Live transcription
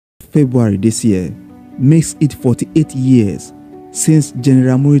February this year makes it 48 years since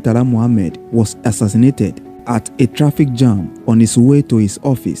General Murtala Mohammed was assassinated at a traffic jam on his way to his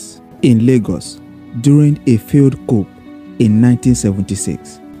office in Lagos during a failed coup in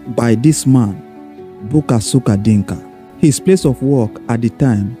 1976 by this man, Bukasuka Dinka. His place of work at the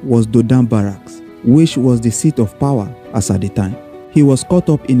time was Dodan Barracks, which was the seat of power as at the time. He was caught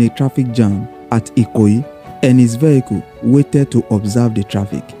up in a traffic jam at Ikoyi, and his vehicle waited to observe the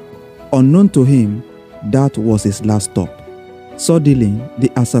traffic. Unknown to him, that was his last stop. Suddenly,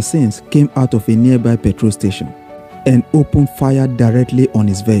 the assassins came out of a nearby petrol station and opened fire directly on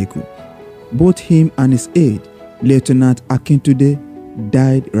his vehicle. Both him and his aide, Lieutenant Akintunde,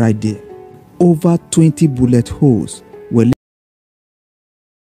 died right there. Over 20 bullet holes